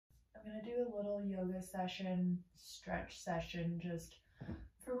gonna do a little yoga session, stretch session, just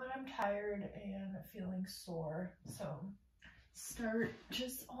for when I'm tired and feeling sore. So start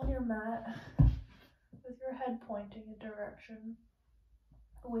just on your mat with your head pointing a direction.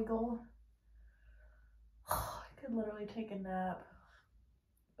 Wiggle. I could literally take a nap,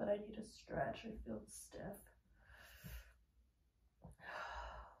 but I need to stretch. I feel stiff.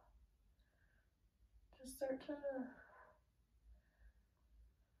 Just start to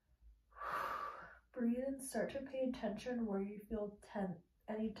breathe and start to pay attention where you feel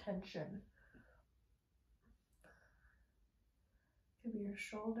any tension. It could be your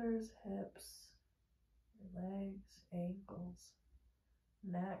shoulders, hips, your legs, ankles,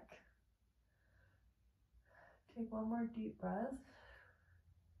 neck. Take one more deep breath.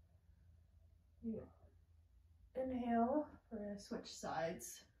 You inhale. We're going to switch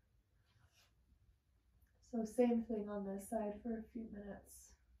sides. So same thing on this side for a few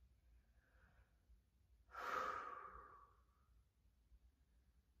minutes.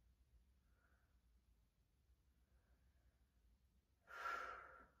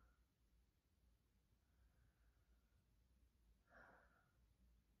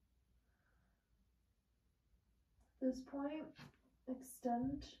 At this point,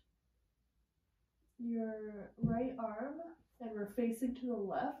 extend your right arm, and we're facing to the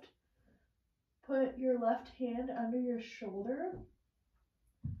left. Put your left hand under your shoulder,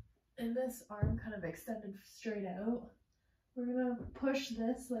 and this arm kind of extended straight out. We're gonna push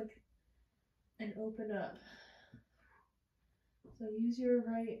this and open up. So use your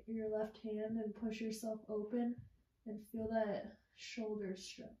left hand and push yourself open and feel that shoulder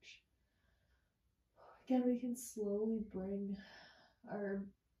stretch. Again, we can slowly bring our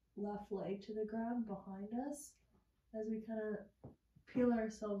left leg to the ground behind us as we kind of peel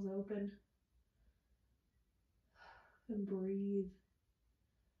ourselves open and breathe.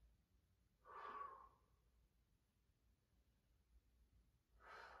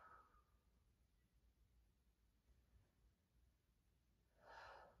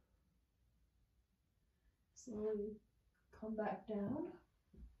 Slowly come back down.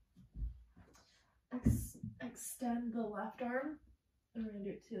 Extend the left arm, and we're going to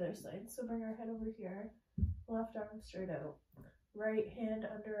do it to the other side. So bring our head over here, left arm straight out, right hand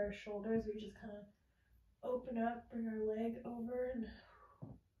under our shoulders. We just kind of open up, bring our leg over, and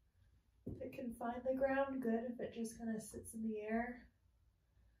if it can find the ground, good. If it just kind of sits in the air,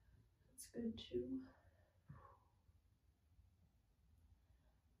 that's good too.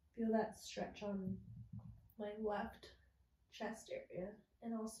 Feel that stretch on my left chest area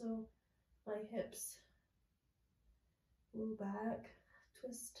and also my hips. Roll back,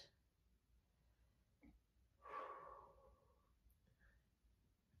 twist.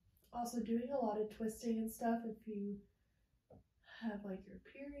 Also doing a lot of twisting and stuff if you have your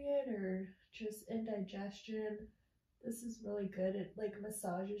period or just indigestion. This is really good. It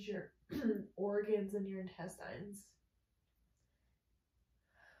massages your organs and your intestines.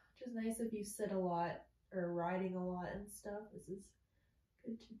 Which is nice if you sit a lot or riding a lot and stuff. This is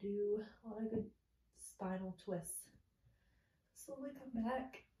good to do. A lot of good spinal twists. Slowly come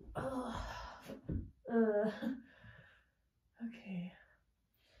back. Okay.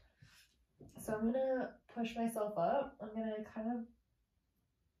 So I'm gonna push myself up. I'm gonna kind of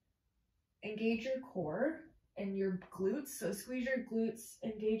engage your core and your glutes. So squeeze your glutes,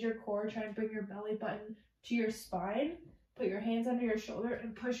 engage your core, try and bring your belly button to your spine. Put your hands under your shoulder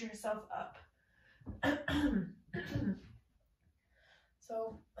and push yourself up.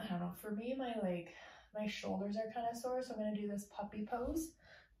 So, I don't know, for me, my shoulders are kind of sore, so I'm going to do this puppy pose.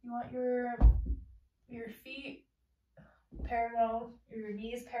 You want your feet parallel, your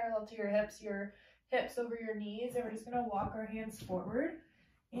knees parallel to your hips over your knees, and we're just going to walk our hands forward.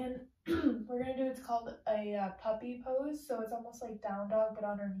 And we're going to do, it's called a puppy pose, so it's almost like down dog, but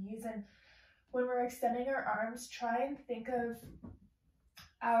on our knees. And when we're extending our arms, try and think of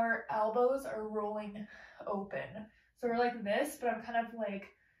our elbows are rolling open. So we're like this, but I'm kind of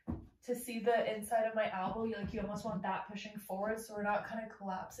to see the inside of my elbow, you almost want that pushing forward, so we're not kind of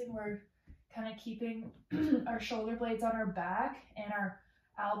collapsing. We're kind of keeping our shoulder blades on our back, and our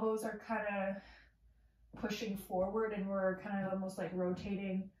elbows are kind of pushing forward, and we're kind of almost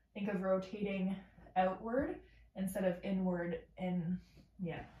rotating. Think of rotating outward instead of inward. And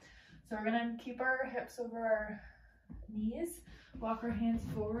yeah, so we're gonna keep our hips over our knees, walk our hands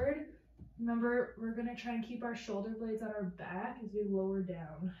forward. Remember, we're gonna try and keep our shoulder blades on our back as we lower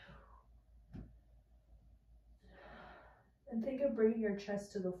down. And think of bringing your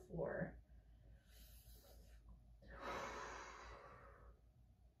chest to the floor.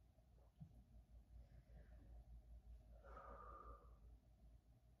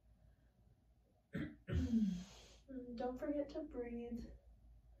 don't forget to breathe.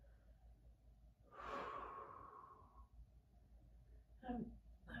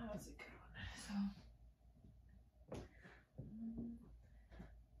 That was a good one. So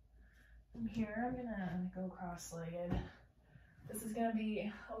from here, I'm gonna go cross-legged. This is gonna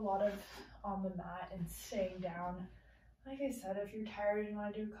be a lot of on the mat and staying down. Like I said, if you're tired and you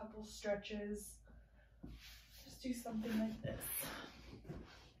want to do a couple stretches, just do something like this.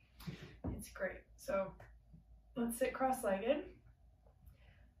 It's great. So let's sit cross-legged.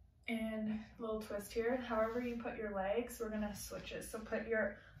 And a little twist here. However you put your legs, we're gonna switch it. So put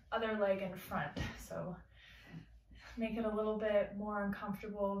your other leg in front. So make it a little bit more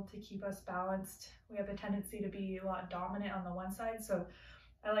uncomfortable to keep us balanced. We have a tendency to be a lot dominant on the one side. So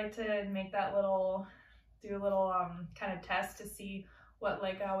I like to make that do a little kind of test to see what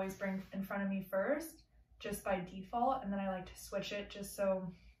leg I always bring in front of me first, just by default. And then I like to switch it just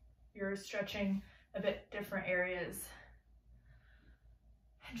so you're stretching a bit different areas.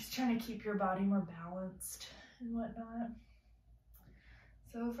 And just trying to keep your body more balanced and whatnot.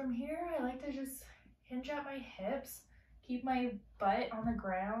 So from here, I like to just hinge at my hips, keep my butt on the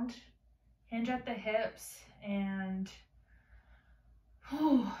ground, hinge at the hips, and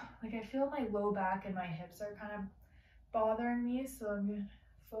like I feel my low back and my hips are kind of bothering me, so I'm gonna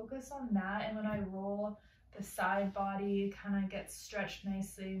focus on that. And when I roll, the side body kind of gets stretched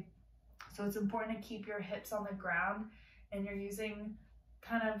nicely. So it's important to keep your hips on the ground, and you're using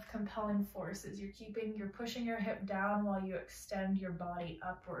kind of compelling forces. You're pushing your hip down while you extend your body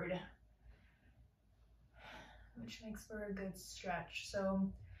upward, which makes for a good stretch.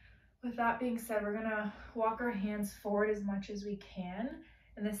 So with that being said, we're gonna walk our hands forward as much as we can.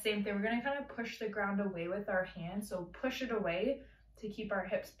 And the same thing, we're gonna kind of push the ground away with our hands. So push it away to keep our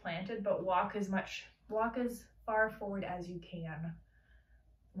hips planted, but walk as far forward as you can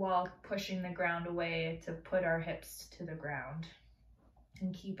while pushing the ground away to put our hips to the ground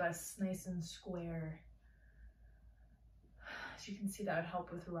and keep us nice and square. As you can see, that would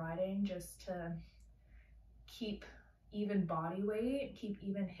help with riding, just to keep even body weight, keep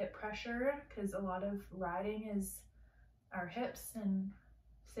even hip pressure, because a lot of riding is our hips and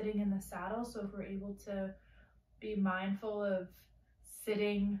sitting in the saddle. So if we're able to be mindful of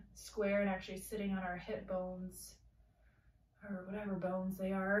sitting square and actually sitting on our hip bones or whatever bones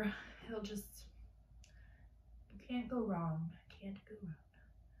they are, you can't go wrong. Can't go wrong.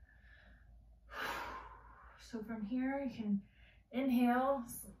 So from here, you can inhale,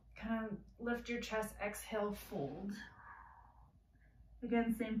 kind of lift your chest, exhale, fold.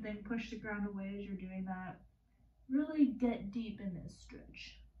 Again, same thing, push the ground away as you're doing that. Really get deep in this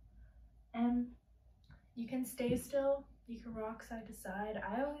stretch. And you can stay still, you can rock side to side.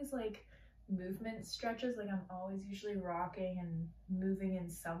 I always like movement stretches, like I'm always usually rocking and moving in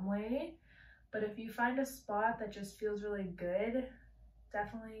some way. But if you find a spot that just feels really good,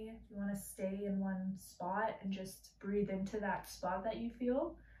 definitely, if you want to stay in one spot and just breathe into that spot that you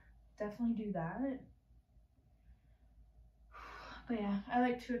feel, definitely do that. But yeah, I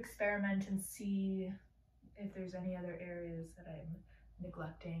like to experiment and see if there's any other areas that I'm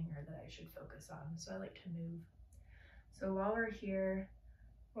neglecting or that I should focus on. So I like to move. So while we're here,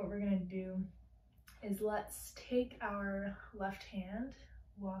 what we're gonna do is let's take our left hand,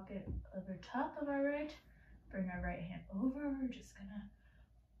 walk it over top of our right, bring our right hand over. We're just gonna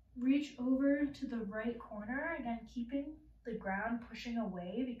reach over to the right corner, again keeping the ground pushing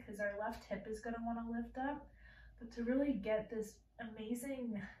away because our left hip is going to want to lift up. But to really get this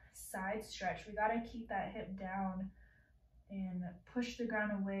amazing side stretch, we got to keep that hip down and push the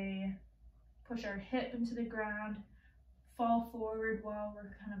ground away, push our hip into the ground, fall forward while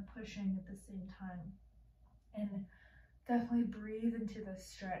we're kind of pushing at the same time. And definitely breathe into the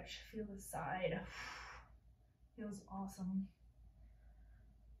stretch, feel the side. Feels awesome.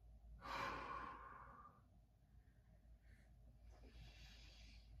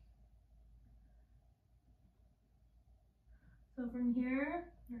 So from here,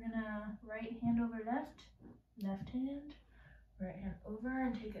 we're gonna right hand over left, left hand, right hand over,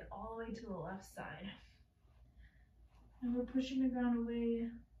 and take it all the way to the left side. And we're pushing the ground away,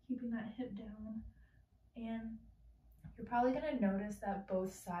 keeping that hip down. And you're probably gonna notice that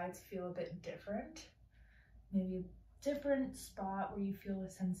both sides feel a bit different. Maybe a different spot where you feel a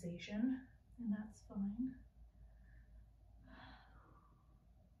sensation, and that's fine.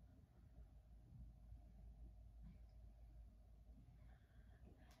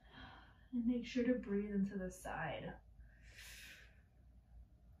 And make sure to breathe into the side.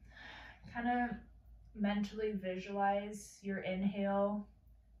 Kind of mentally visualize your inhale.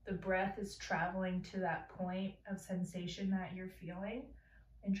 The breath is traveling to that point of sensation that you're feeling,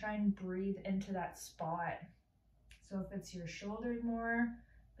 and try and breathe into that spot. So if it's your shoulder more,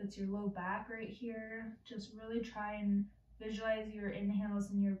 if it's your low back right here, just really try and visualize your inhales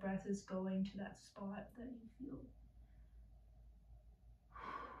and your breath is going to that spot that you feel.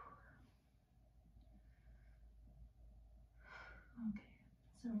 Okay,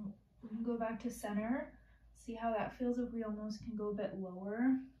 so we can go back to center. See how that feels if we almost can go a bit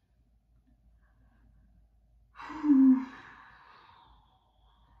lower.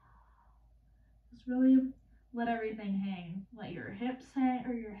 Just really let everything hang. Let your hips hang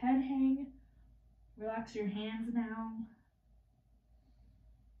or your head hang. Relax your hands now.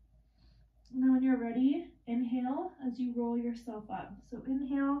 And then when you're ready, inhale as you roll yourself up. So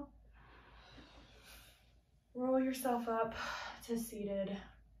inhale, roll yourself up to seated.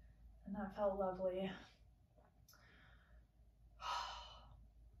 And that felt lovely.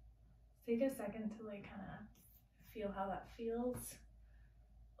 Take a second to like kind of feel how that feels.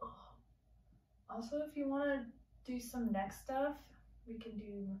 Also, if you want to do some neck stuff, we can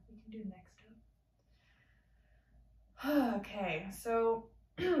do neck stuff. Okay, so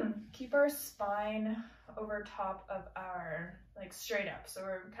keep our spine over top of our, like straight up. So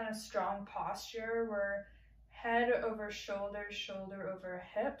we're kind of strong posture. We're head over shoulders, shoulder over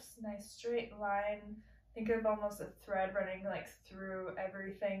hips, nice straight line. Think of almost a thread running like through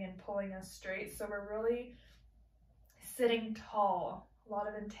everything and pulling us straight. So we're really sitting tall, a lot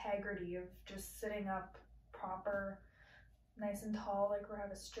of integrity of just sitting up proper, nice and tall, like we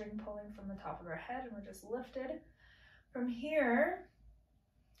have a string pulling from the top of our head and we're just lifted. From here,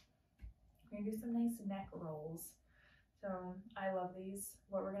 we're gonna do some nice neck rolls. So I love these.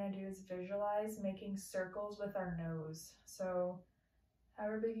 What we're gonna do is visualize making circles with our nose. So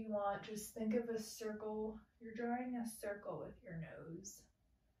however big you want, just think of a circle. You're drawing a circle with your nose.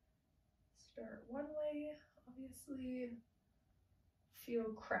 Start one way, obviously.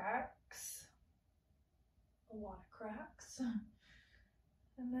 Feel cracks, a lot of cracks.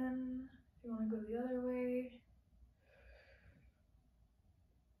 And then if you want to go the other way,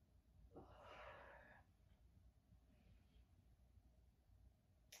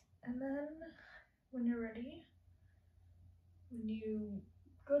 and then when you're ready, when you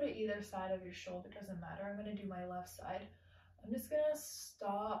go to either side of your shoulder, doesn't matter, I'm going to do my left side. I'm just going to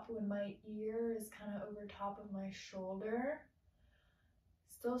stop when my ear is kind of over top of my shoulder.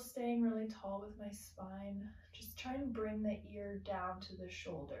 Still staying really tall with my spine. Just try and bring the ear down to the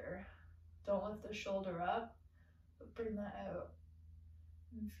shoulder. Don't lift the shoulder up, but bring that out.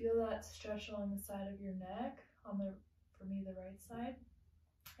 And feel that stretch along the side of your neck, for me, the right side.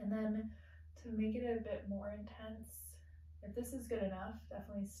 And then to make it a bit more intense, if this is good enough,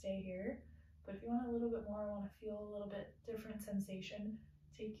 definitely stay here. But if you want a little bit more, I want to feel a little bit different sensation,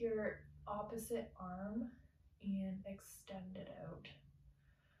 take your opposite arm and extend it out.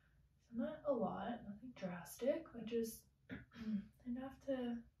 So not a lot, nothing drastic, but just enough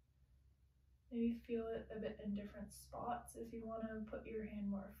to maybe feel it a bit in different spots. If you want to put your hand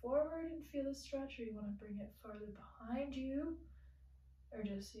more forward and feel the stretch, or you want to bring it farther behind you, or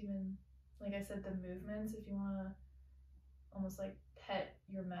just even, like I said, the movements, if you want to almost like pet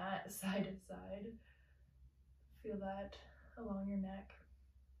your mat side to side, feel that along your neck.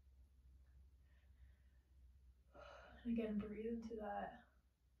 And again, breathe into that.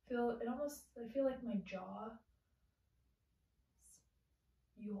 I feel like my jaw,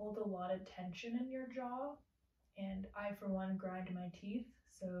 you hold a lot of tension in your jaw, and I, for one, grind my teeth,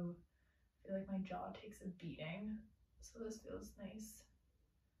 so I feel like my jaw takes a beating. So this feels nice.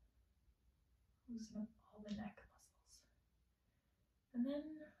 Loosen up all the neck muscles. And then,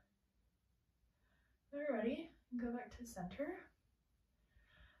 when you're ready, go back to center.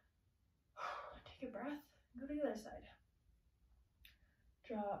 Take a breath, go to the other side.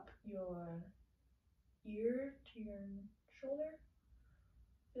 Drop your ear to your shoulder.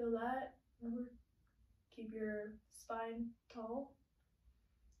 Feel that. Remember, keep your spine tall.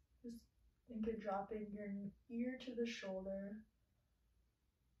 Just think of dropping your ear to the shoulder.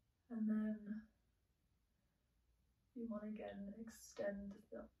 And then you want to again extend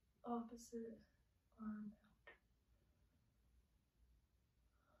the opposite arm out.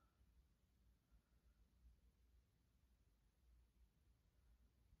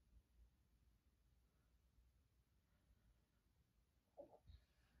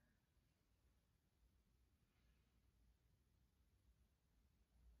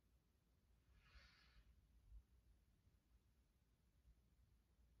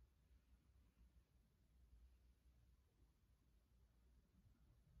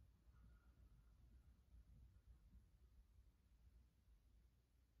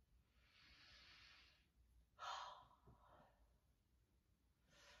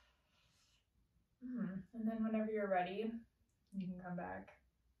 And then whenever you're ready, you can come back.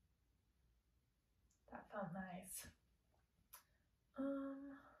 That felt nice.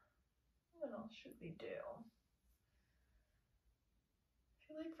 What else should we do? I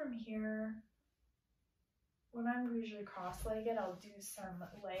feel like from here, when I'm usually cross-legged, I'll do some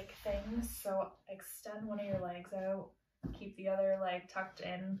leg things. So extend one of your legs out, keep the other leg tucked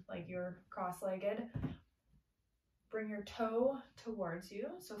in like you're cross-legged. Bring your toe towards you,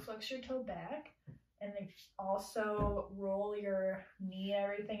 so flex your toe back, and then also roll your knee,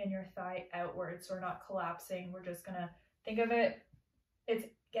 everything in your thigh outward, so we're not collapsing. We're just gonna think of it, it's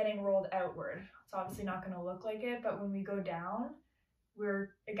getting rolled outward. It's obviously not gonna look like it, but when we go down, we're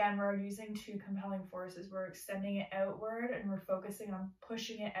using two compelling forces. We're extending it outward and we're focusing on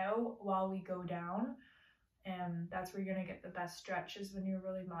pushing it out while we go down. And that's where you're gonna get the best stretches, when you're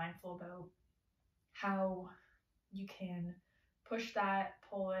really mindful about how you can push that,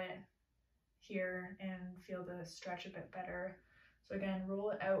 pull it here, and feel the stretch a bit better. So again,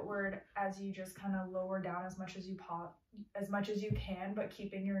 roll it outward as you just kind of lower down as much as you can, but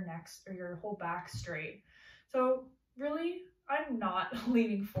keeping your neck or your whole back straight. So really, I'm not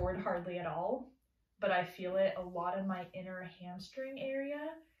leaning forward hardly at all, but I feel it a lot in my inner hamstring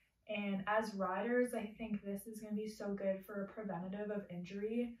area. And as riders, I think this is going to be so good for a preventative of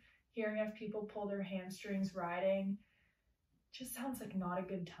injury. Hearing of people pull their hamstrings riding just sounds like not a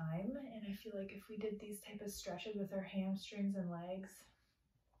good time. And I feel like if we did these type of stretches with our hamstrings and legs,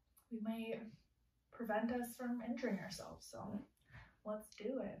 we might prevent us from injuring ourselves. So let's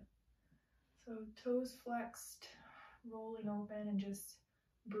do it. So toes flexed, rolling open, and just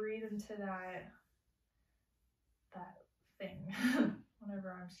breathe into that thing.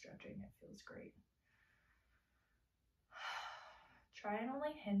 Whenever I'm stretching, it feels great. Try and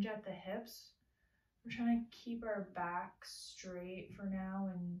only hinge at the hips. We're trying to keep our back straight for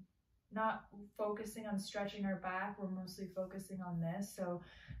now and not focusing on stretching our back. We're mostly focusing on this. So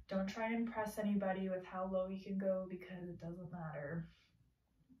don't try and impress anybody with how low you can go, because it doesn't matter.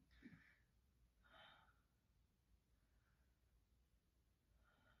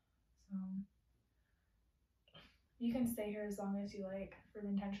 So you can stay here as long as you like, for the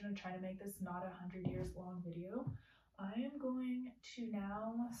intention of trying to make this not 100 years long video. I am going to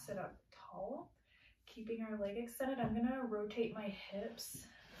now sit up tall, keeping our leg extended. I'm gonna rotate my hips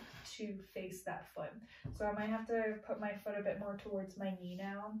to face that foot. So I might have to put my foot a bit more towards my knee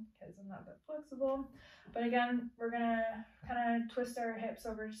now, because I'm not that flexible. But again, we're gonna kind of twist our hips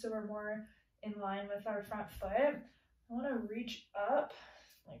over so we're more in line with our front foot. I wanna reach up,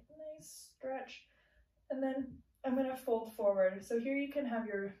 like nice stretch, and then I'm gonna fold forward. So here you can have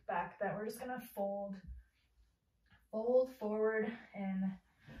your back bent. We're just gonna fold forward, and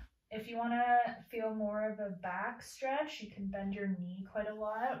if you want to feel more of a back stretch, you can bend your knee quite a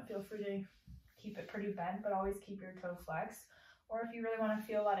lot. Feel free to keep it pretty bent, but always keep your toe flexed. Or if you really want to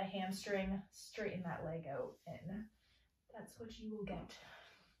feel a lot of hamstring, straighten that leg out, and that's what you will get.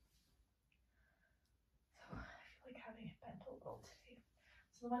 So I feel like having it bent a little today.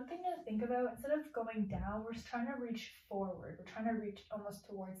 So the one thing to think about, instead of going down, we're just trying to reach forward. We're trying to reach almost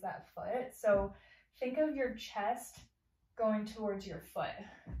towards that foot. So think of your chest going towards your foot.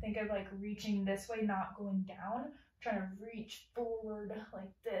 Think of like reaching this way, not going down. Trying to reach forward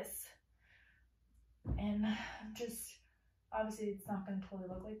like this. And just, obviously it's not going to totally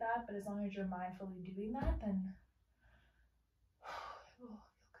look like that, but as long as you're mindfully doing that, then it will feel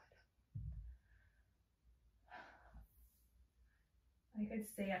good. I could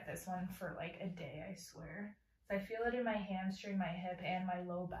stay at this one for like a day, I swear. So I feel it in my hamstring, my hip, and my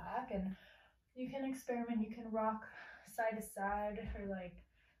low back. And you can experiment, you can rock side to side, or like,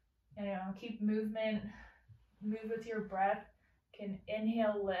 you know, keep movement, move with your breath. You can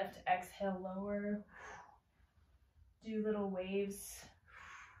inhale, lift, exhale, lower. Do little waves.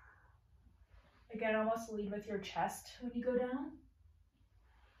 Again, almost lead with your chest when you go down.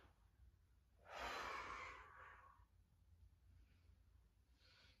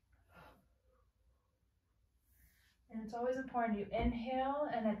 And it's always important you inhale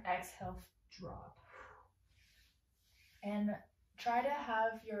and then exhale, drop. And try to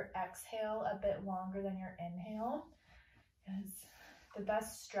have your exhale a bit longer than your inhale, because the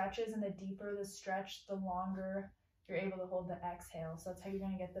best stretches and the deeper the stretch, the longer you're able to hold the exhale. So that's how you're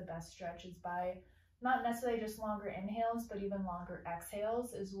going to get the best stretches, by not necessarily just longer inhales, but even longer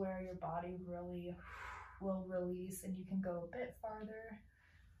exhales is where your body really will release, and you can go a bit farther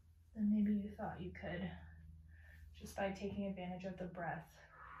than maybe you thought you could, just by taking advantage of the breath.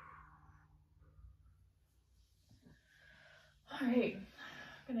 All right,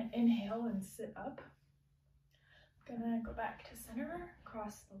 I'm gonna inhale and sit up. I'm gonna go back to center,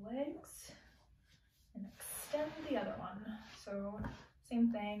 cross the legs, and extend the other one. So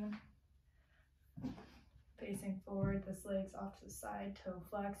same thing, facing forward, this leg's off to the side, toe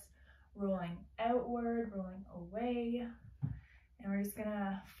flex, rolling outward, rolling away, and we're just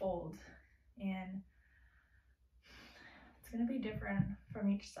gonna fold. And it's gonna be different from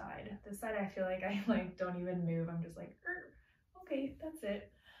each side. This side I feel like I like don't even move, I'm just like, okay, that's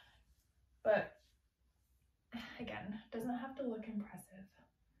it. But again, doesn't have to look impressive.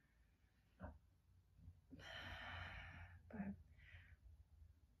 But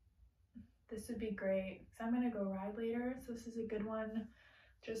this would be great because I'm gonna go ride later, so this is a good one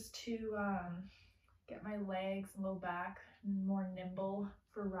just to get my legs and low back more nimble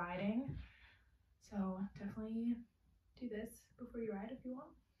for riding. So definitely do this before you ride if you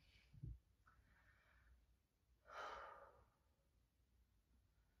want.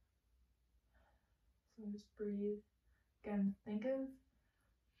 So just breathe. Again, think of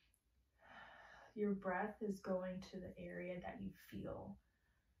your breath is going to the area that you feel.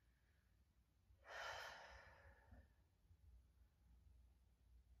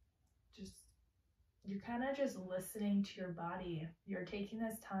 You're kind of just listening to your body. You're taking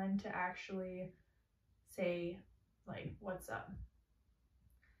this time to actually say, like, what's up?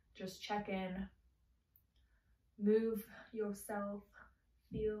 Just check in, move yourself,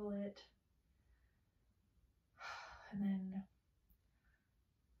 feel it, and then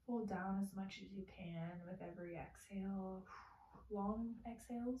fold down as much as you can with every exhale, long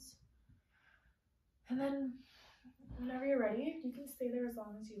exhales. And then whenever you're ready, you can stay there as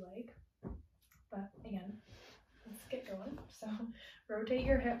long as you like. But again, let's get going. So rotate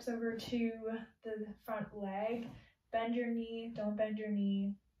your hips over to the front leg, bend your knee, don't bend your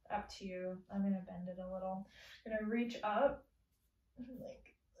knee, up to you. I'm gonna bend it a little. I'm gonna reach up,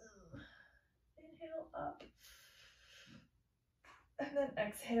 like, inhale up, and then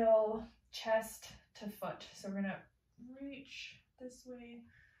exhale, chest to foot. So we're gonna reach this way,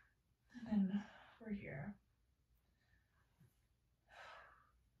 and then we're here.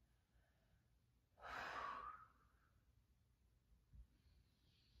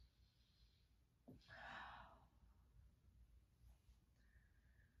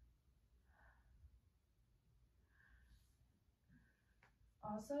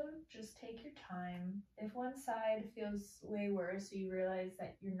 Also, just take your time. If one side feels way worse, so you realize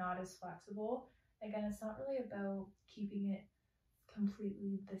that you're not as flexible, again, it's not really about keeping it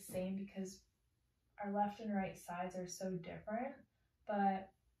completely the same because our left and right sides are so different, but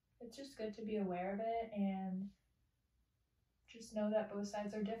it's just good to be aware of it and just know that both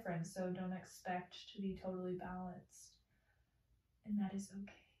sides are different, so don't expect to be totally balanced, and that is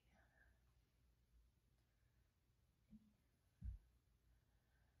okay.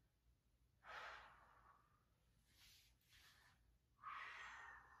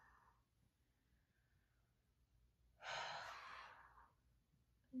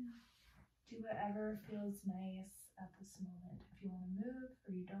 Do whatever feels nice at this moment. If you want to move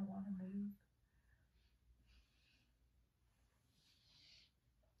or you don't want to move.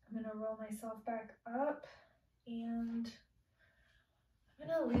 I'm going to roll myself back up and I'm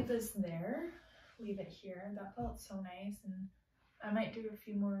going to leave this there. Leave it here. That felt so nice, and I might do a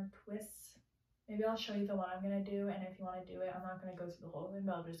few more twists. Maybe I'll show you the one I'm going to do, and if you want to do it, I'm not going to go through the whole thing,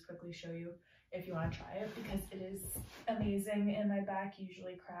 but I'll just quickly show you if you want to try it because it is amazing and my back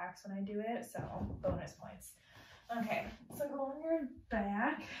usually cracks when I do it, so bonus points. Okay, so go on your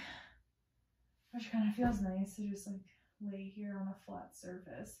back, which kind of feels nice to just like lay here on a flat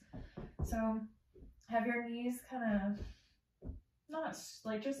surface. So have your knees kind of not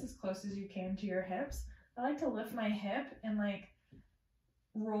like just as close as you can to your hips. I like to lift my hip and like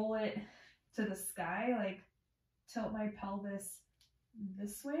roll it to the sky, like tilt my pelvis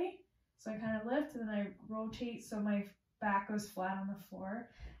this way. So I kind of lift and then I rotate so my back goes flat on the floor,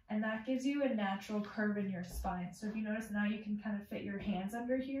 and that gives you a natural curve in your spine. So if you notice now you can kind of fit your hands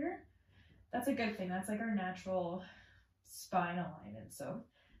under here. That's a good thing. That's like our natural spine alignment. So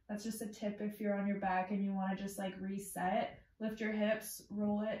that's just a tip if you're on your back and you want to just like reset, lift your hips,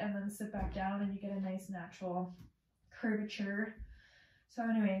 roll it, and then sit back down and you get a nice natural curvature. So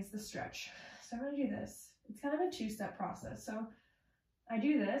anyways, the stretch. So I'm going to do this. It's kind of a two-step process. So I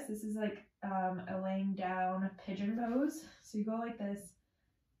do this. This is like a laying down pigeon pose. So you go like this,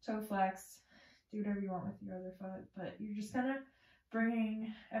 toe flex, do whatever you want with your other foot, but you're just kind of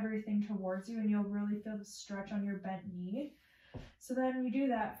bringing everything towards you and you'll really feel the stretch on your bent knee. So then you do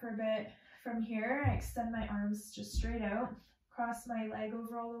that for a bit. From here, I extend my arms just straight out, cross my leg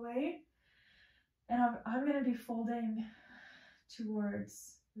over all the way, and I'm going to be folding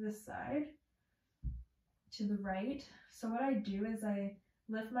towards this side to the right. So what I do is I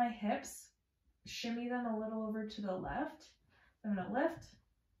lift my hips shimmy them a little over to the left. I'm gonna lift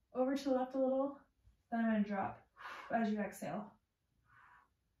over to the left a little, then I'm gonna drop as you exhale.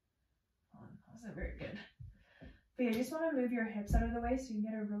 That wasn't very good. But you just want to move your hips out of the way so you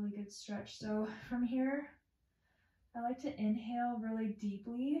can get a really good stretch. So from here, I like to inhale really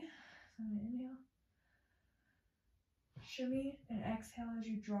deeply. So I'm gonna inhale, shimmy, and exhale as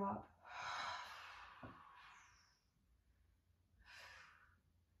you drop.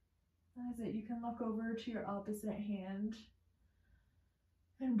 That is it. You can look over to your opposite hand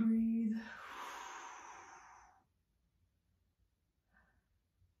and breathe.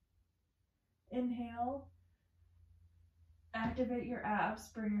 Inhale, activate your abs,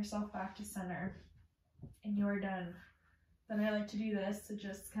 bring yourself back to center, and you're done. Then I like to do this to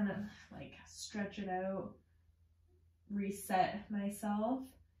just kind of like stretch it out, reset myself,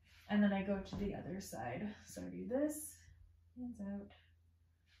 and then I go to the other side. So I do this, hands out,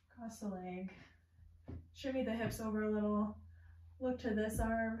 cross the leg, shimmy the hips over a little, look to this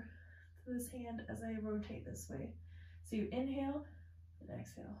arm, to this hand as I rotate this way. So you inhale and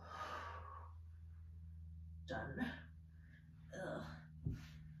exhale. Done. Ugh.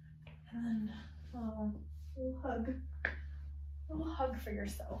 And then a little hug for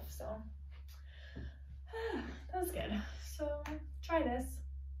yourself. So that was good. So try this.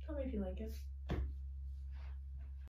 Tell me if you like it.